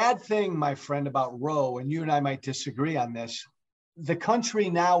 the bad thing, my friend, about Roe, and you and I might disagree on this, the country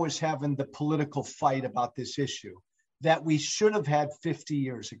now is having the political fight about this issue that we should have had 50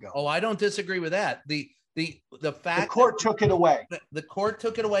 years ago. Oh, I don't disagree with that. The fact the court took it away. The court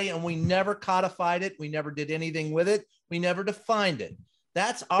took it away, and we never codified it. We never did anything with it. We never defined it.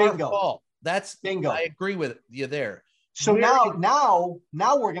 That's our fault. That's bingo. I agree with you there. So now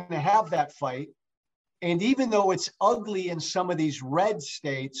we're going to have that fight. And even though it's ugly in some of these red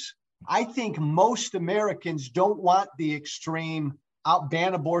states, I think most Americans don't want the extreme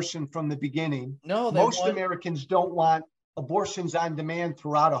ban abortion from the beginning. No, most Americans don't want abortions on demand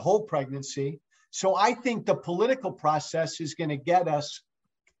throughout a whole pregnancy. So I think the political process is going to get us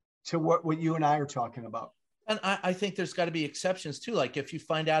to what you and I are talking about. And I think there's got to be exceptions too. Like if you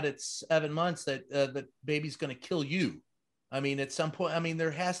find out at 7 months that the baby's going to kill you. I mean, at some point, I mean,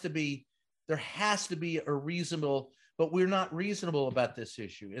 there has to be a reasonable, but we're not reasonable about this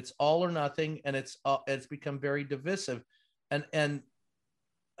issue. It's all or nothing. And it's become very divisive. And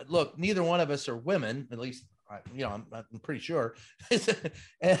look, neither one of us are women, at least, you know, I'm pretty sure.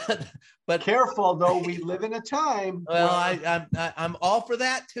 But careful though, we live in a time. Well, I'm all for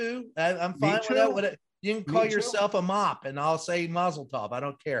that too. I'm fine with that. You can call yourself a mop, and I'll say Mazel Tov. I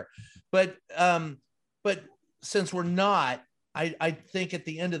don't care. But since we're not, I think at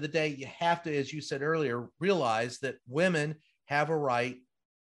the end of the day, you have to, as you said earlier, realize that women have a right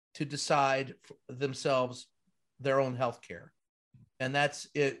to decide for themselves their own health care. And that's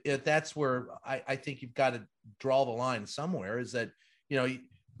it. That's where I think you've got to draw the line somewhere, is that, you know,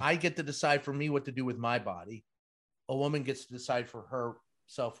 I get to decide for me what to do with my body. A woman gets to decide for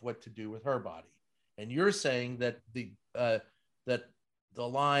herself what to do with her body. And you're saying that the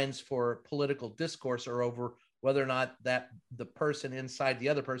lines for political discourse are over whether or not that the person inside the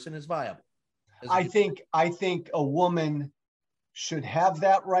other person is viable. I think a woman should have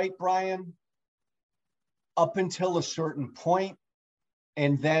that right, Brian, up until a certain point.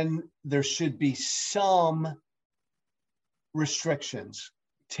 And then there should be some restrictions,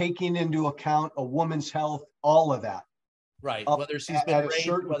 taking into account a woman's health, all of that. Right. Whether she's been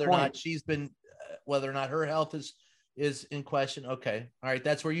raped, whether or not her health is in question. Okay. All right.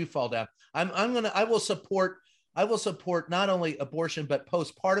 That's where you fall down. I will support not only abortion, but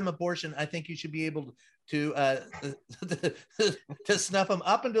postpartum abortion. I think you should be able to snuff them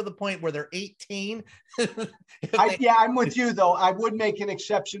up until the point where they're 18. I'm with you though. I would make an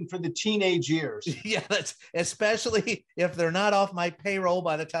exception for the teenage years. Yeah, that's especially if they're not off my payroll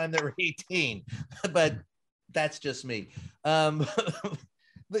by the time they're 18. But that's just me.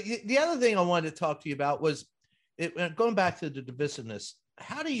 The other thing I wanted to talk to you about was going back to the divisiveness.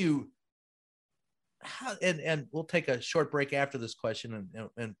 And we'll take a short break after this question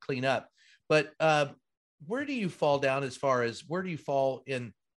and clean up. But where do you fall down as far as where do you fall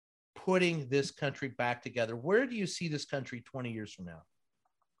in putting this country back together? Where do you see this country 20 years from now?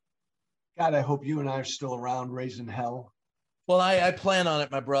 God, I hope you and I are still around raising hell. Well, I plan on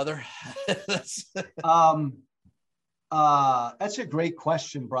it, my brother. That's a great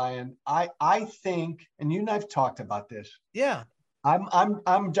question, Brian. I think, and you and I've talked about this. Yeah.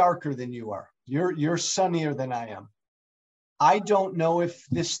 I'm darker than you are. You're sunnier than I am. I don't know if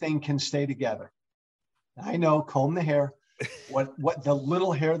this thing can stay together. I know, comb the hair. What the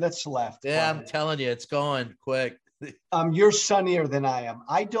little hair that's left. Yeah, I'm telling you, it's going quick. You're sunnier than I am.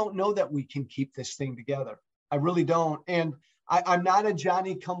 I don't know that we can keep this thing together. I really don't. And I'm not a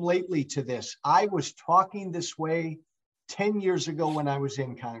Johnny come lately to this. I was talking this way 10 years ago when I was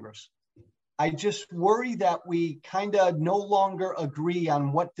in Congress. I just worry that we kind of no longer agree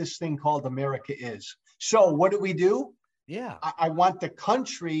on what this thing called America is. So what do? Yeah. I want the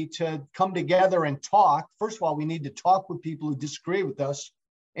country to come together and talk. First of all, we need to talk with people who disagree with us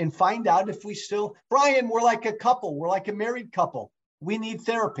and find out if we still, Brian, we're like a couple. We're like a married couple. We need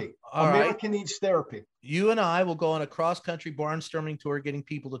therapy. America needs therapy. You and I will go on a cross-country barnstorming tour getting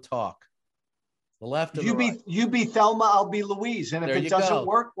people to talk. The left and the right. You be Thelma, I'll be Louise. And if it doesn't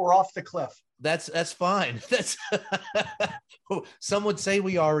work, we're off the cliff. That's fine. That's some would say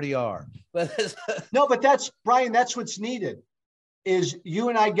we already are. But no, but that's Brian, that's what's needed. Is you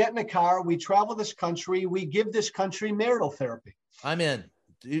and I get in a car, we travel this country, we give this country marital therapy. I'm in.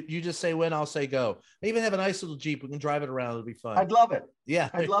 You just say when, I'll say go. I even have a nice little Jeep. We can drive it around. It'll be fun. I'd love it. Yeah.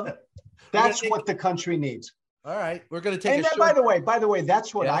 I'd love it. That's what the country needs. All right. We're going to take and by the way,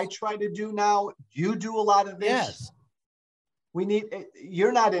 that's what I try to do now. You do a lot of this. Yes.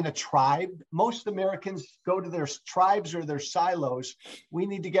 You're not in a tribe. Most Americans go to their tribes or their silos. We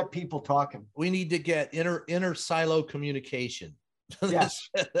need to get people talking. We need to get inner silo communication. Yes.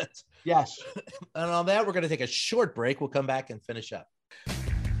 Yes. And on that, we're going to take a short break. We'll come back and finish up.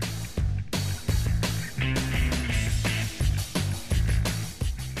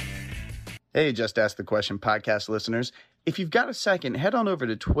 Hey, Just Ask the Question podcast listeners. If you've got a second, head on over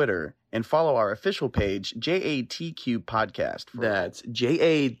to Twitter and follow our official page, JATQ Podcast. That's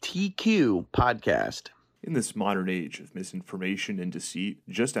JATQ Podcast. In this modern age of misinformation and deceit,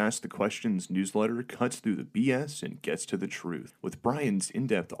 Just Ask the Questions newsletter cuts through the BS and gets to the truth. With Brian's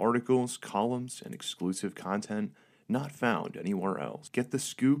in-depth articles, columns, and exclusive content not found anywhere else. Get the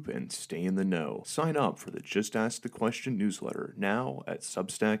scoop and stay in the know. Sign up for the Just Ask the Question newsletter now at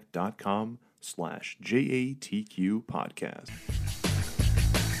substack.com/JATQ podcast.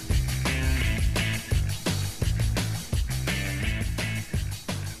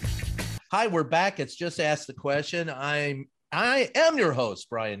 Hi, we're back. It's Just Ask the Question. I am your host,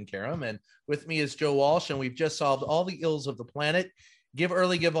 Brian Karam, and with me is Joe Walsh, and we've just solved all the ills of the planet. Give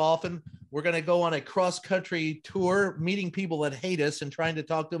early, give often. We're going to go on a cross-country tour, meeting people that hate us and trying to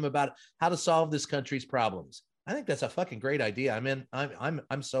talk to them about how to solve this country's problems. I think that's a fucking great idea.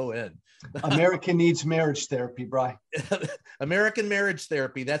 I'm so in. America needs marriage therapy, Brian. American Marriage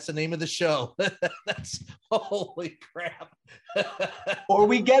Therapy. That's the name of the show. That's holy crap. Or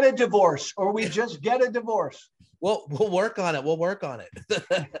we get a divorce, or we just get a divorce. We'll work on it. We'll work on it.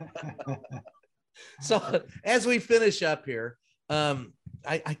 So as we finish up here,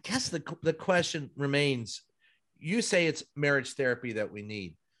 I guess the question remains, you say it's marriage therapy that we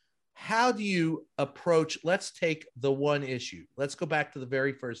need. How do you approach, let's take the one issue. Let's go back to the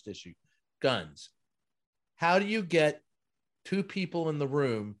very first issue, guns. How do you get two people in the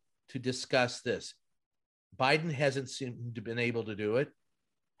room to discuss this? Biden hasn't seemed to been able to do it.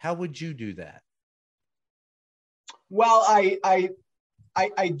 How would you do that? Well, I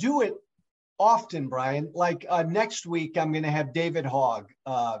do it often, Brian. Like next week, I'm going to have David Hogg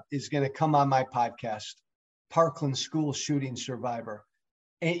is going to come on my podcast, Parkland school shooting survivor.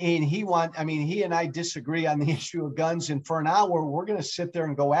 And he and I disagree on the issue of guns. And for an hour, we're going to sit there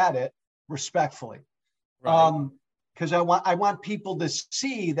and go at it respectfully. Right. Because I want people to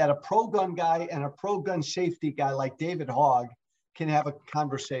see that a pro-gun guy and a pro-gun safety guy like David Hogg can have a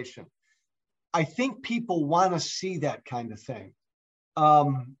conversation. I think people want to see that kind of thing.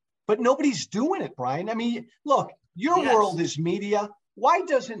 But nobody's doing it, Brian. I mean, look, your world is media. Why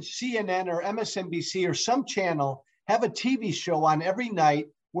doesn't CNN or MSNBC or some channel have a TV show on every night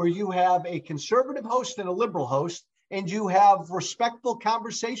where you have a conservative host and a liberal host, and you have respectful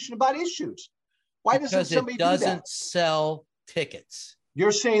conversation about issues? Why doesn't somebody do that? Because it doesn't sell tickets.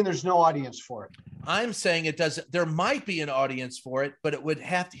 You're saying there's no audience for it. I'm saying it doesn't. There might be an audience for it, but it would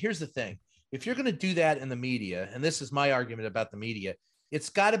have to. Here's the thing. If you're going to do that in the media, and this is my argument about the media, it's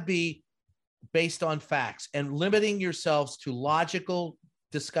got to be based on facts and limiting yourselves to logical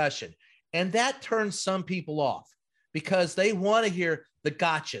discussion. And that turns some people off because they want to hear the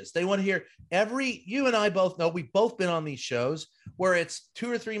gotchas. They want to hear you and I both know, we've both been on these shows where it's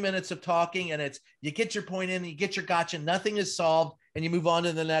 2 or 3 minutes of talking and it's, you get your point in, you get your gotcha, nothing is solved. And you move on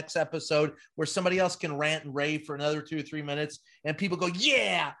to the next episode where somebody else can rant and rave for another 2 or 3 minutes. And people go,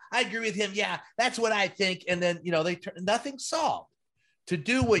 yeah, I agree with him. Yeah, that's what I think. And then, nothing's solved. To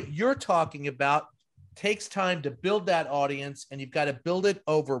do what you're talking about takes time to build that audience, and you've got to build it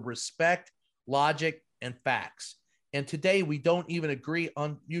over respect, logic, and facts. And today we don't even agree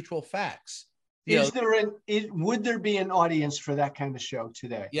on mutual facts. Would there be an audience for that kind of show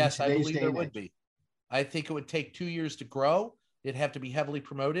today? Yes, I believe there would be. I think it would take 2 years to grow. It'd have to be heavily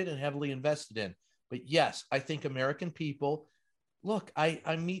promoted and heavily invested in. But yes, I think American people, look, I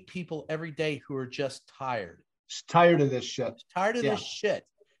meet people every day who are just tired. Tired of this shit. Tired of this shit.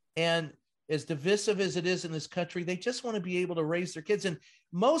 And as divisive as it is in this country, they just want to be able to raise their kids. And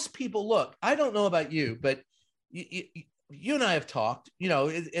most people, look, I don't know about you, but you and I have talked,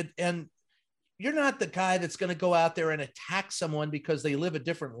 and you're not the guy that's going to go out there and attack someone because they live a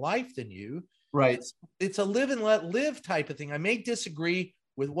different life than you. Right. It's a live and let live type of thing. I may disagree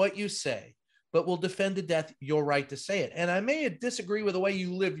with what you say, but will defend to death your right to say it. And I may disagree with the way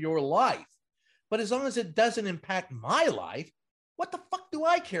you live your life, but as long as it doesn't impact my life, what the fuck do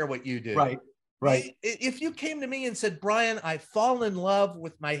I care what you do? Right. If you came to me and said, Brian, I've fallen in love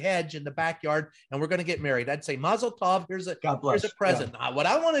with my hedge in the backyard and we're going to get married, I'd say, Mazel Tov, here's a present. Yeah. What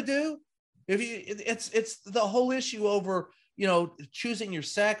I want to do, it's the whole issue over, choosing your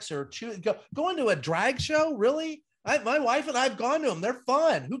sex or going to a drag show. Really? My wife and I've gone to them. They're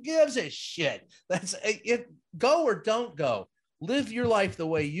fun. Who gives a shit? That's it. Go or don't go. Live your life the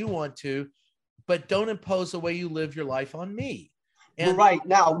way you want to, but don't impose the way you live your life on me. And right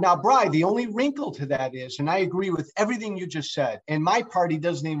now, Brian, the only wrinkle to that is, and I agree with everything you just said, and my party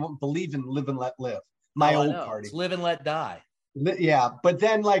doesn't even believe in live and let live. My old party. It's live and let die. Yeah. But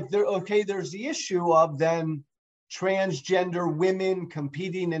then there's the issue of then transgender women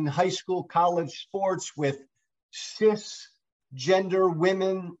competing in high school, college sports with cisgender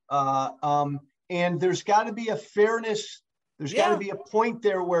women. And there's got to be a fairness. There's got to be a point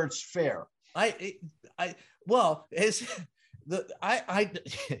there where it's fair. Well, it's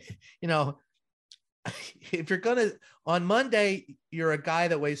you know, if you're gonna, on Monday, you're a guy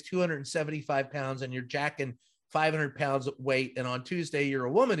that weighs 275 pounds and you're jacking 500 pounds of weight, and on Tuesday you're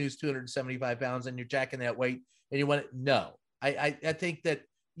a woman who's 275 pounds and you're jacking that weight, and you want it. No, I think that,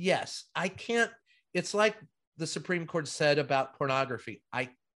 yes, I can't. It's like the Supreme Court said about pornography. I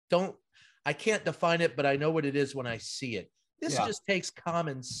can't define it, but I know what it is when I see it. This just takes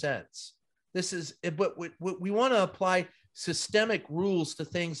common sense. This is, but we want to apply systemic rules to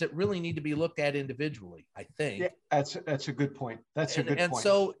things that really need to be looked at individually, I think. Yeah, that's a good point. That's a good point. And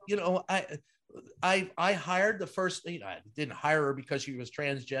so, you know, I hired the first, you know, I didn't hire her because she was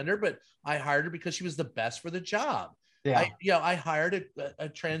transgender, but I hired her because she was the best for the job. Yeah. I hired a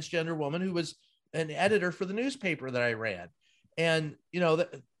transgender woman who was an editor for the newspaper that I ran. And, you know,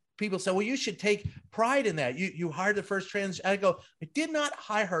 people say, well, you should take pride in that. You hired the first trans. I go, I did not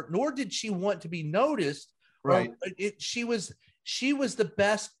hire her, nor did she want to be noticed. Right. She was the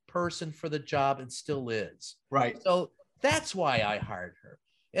best person for the job and still is. Right. So that's why I hired her.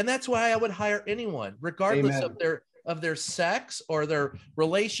 And that's why I would hire anyone, regardless of their sex or their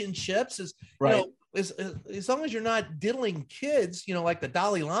relationships. Is right. You know, as long as you're not diddling kids, you know, like the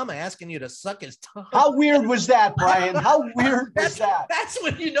Dalai Lama asking you to suck his tongue. How weird was that, Brian? How weird was that? That's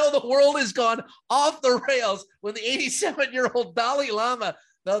when you know the world has gone off the rails. When the 87-year-old Dalai Lama,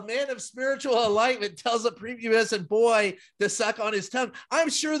 the man of spiritual enlightenment, tells a prepubescent boy to suck on his tongue. I'm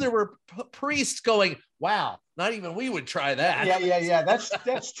sure there were priests going, wow, not even we would try that. Yeah.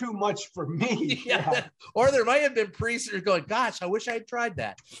 That's too much for me. Yeah. Or there might have been priests that are going, gosh, I wish I had tried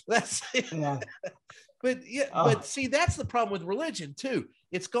that. That's But see, that's the problem with religion too.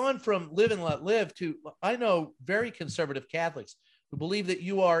 It's gone from live and let live to, I know very conservative Catholics who believe that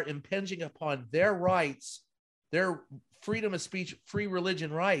you are impinging upon their rights, their freedom of speech, free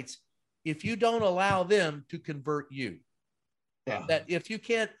religion rights, if you don't allow them to convert you. Yeah. That if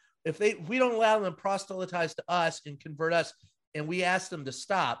we don't allow them to proselytize to us and convert us, and we ask them to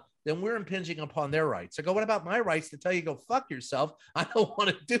stop, then we're impinging upon their rights. I go, what about my rights to tell you, go fuck yourself? I don't want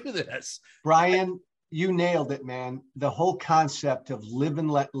to do this. Brian, you nailed it, man. The whole concept of live and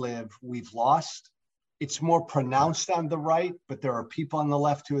let live, we've lost. It's more pronounced on the right, but there are people on the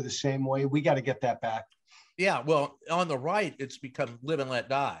left who are the same way. We got to get that back. Yeah, well, on the right, it's become live and let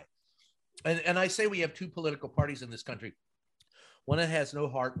die. And I say we have two political parties in this country, one that has no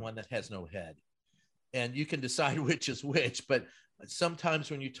heart and one that has no head. And you can decide which is which, but sometimes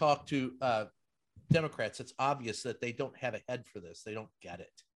when you talk to Democrats, it's obvious that they don't have a head for this. They don't get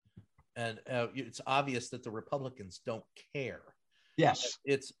it. And it's obvious that the Republicans don't care. Yes.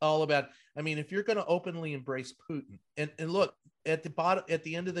 It's all about, I mean, if you're going to openly embrace Putin, and look, at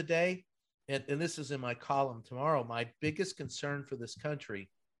the end of the day, and this is in my column tomorrow, my biggest concern for this country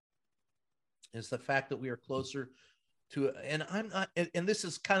is the fact that we are closer to, and I'm not, and this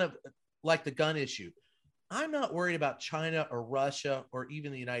is kind of like the gun issue. I'm not worried about China or Russia or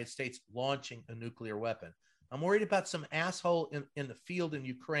even the United States launching a nuclear weapon. I'm worried about some asshole in the field in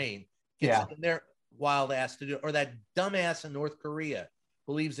Ukraine gets in their wild ass to do it, or that dumbass in North Korea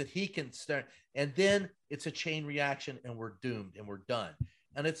believes that he can start, and then it's a chain reaction and we're doomed and we're done.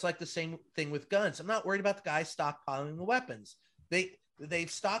 And it's like the same thing with guns. I'm not worried about the guys stockpiling the weapons. They've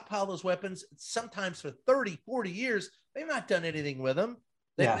stockpiled those weapons sometimes for 30, 40 years. They've not done anything with them.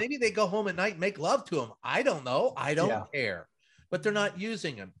 Maybe they go home at night and make love to them. I don't know. I don't care. But they're not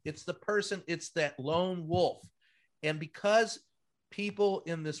using them. It's the person, it's that lone wolf. And because people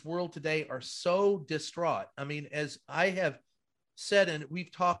in this world today are so distraught, I mean, as I have said, and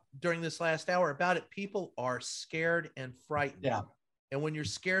we've talked during this last hour about it, people are scared and frightened. Yeah. And when you're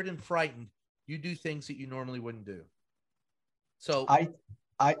scared and frightened, you do things that you normally wouldn't do. So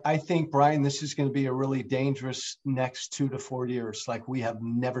I think, Brian, this is going to be a really dangerous next 2 to 4 years, like we have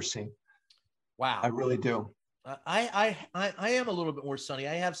never seen. Wow. I really do. I am a little bit more sunny.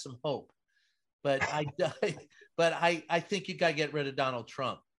 I have some hope, but I think you got to get rid of Donald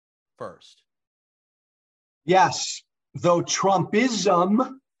Trump first. Yes, though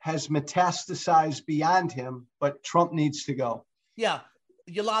Trumpism has metastasized beyond him, but Trump needs to go. Yeah,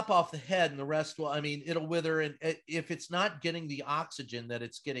 you lop off the head and the rest will, I mean, it'll wither. And if it's not getting the oxygen that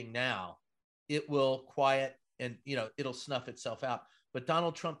it's getting now, it will quiet and, you know, it'll snuff itself out. But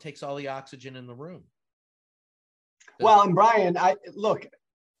Donald Trump takes all the oxygen in the room. Well, and Brian,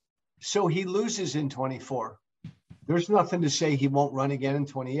 so he loses in 24. There's nothing to say he won't run again in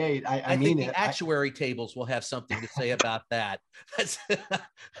 28. I mean think the actuary tables will have something to say about that.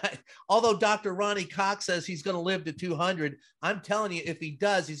 Although Dr. Ronnie Cox says he's going to live to 200, I'm telling you, if he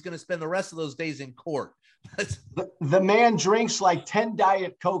does, he's going to spend the rest of those days in court. The man drinks like 10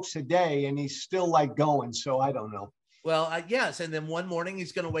 Diet Cokes a day, and he's still like going. So I don't know. Well, yes. And then one morning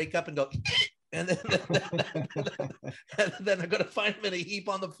he's going to wake up and go, and then they're going to find him in a heap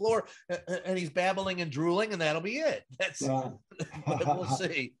on the floor, and he's babbling and drooling, and that'll be it. But we'll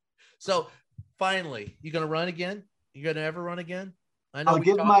see. So finally, you going to run again? You going to ever run again? I'll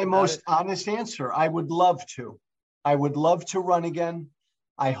give my most honest answer. I would love to. I would love to run again.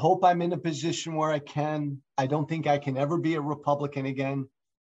 I hope I'm in a position where I can. I don't think I can ever be a Republican again.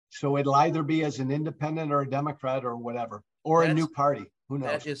 So it'll either be as an independent or a Democrat or whatever, or a new party. Who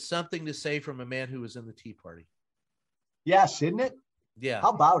knows? That is something to say from a man who was in the Tea Party. Yes, isn't it? Yeah. How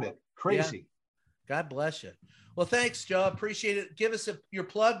about it? Crazy. Yeah. God bless you. Well, thanks, Joe. Appreciate it. Give us your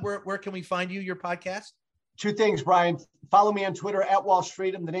plug. Where can we find you, your podcast? Two things, Brian. Follow me on Twitter at Walsh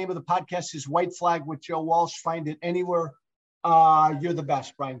Freedom. The name of the podcast is White Flag with Joe Walsh. Find it anywhere. You're the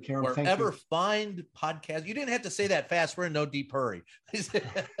best, Brian Karam. Wherever find podcast. You didn't have to say that fast. We're in no deep hurry. It's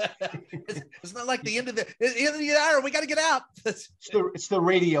not like the end of the hour. We got to get out. It's the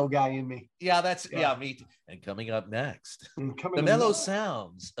radio guy in me. Yeah, me too. And coming up next, the mellow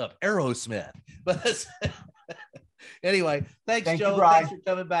sounds of Aerosmith. But anyway, thanks, Joe. Thanks for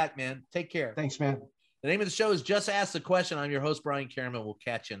coming back, man. Take care. Thanks, man. The name of the show is Just Ask the Question. I'm your host, Brian Karam. We'll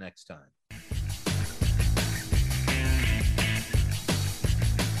catch you next time.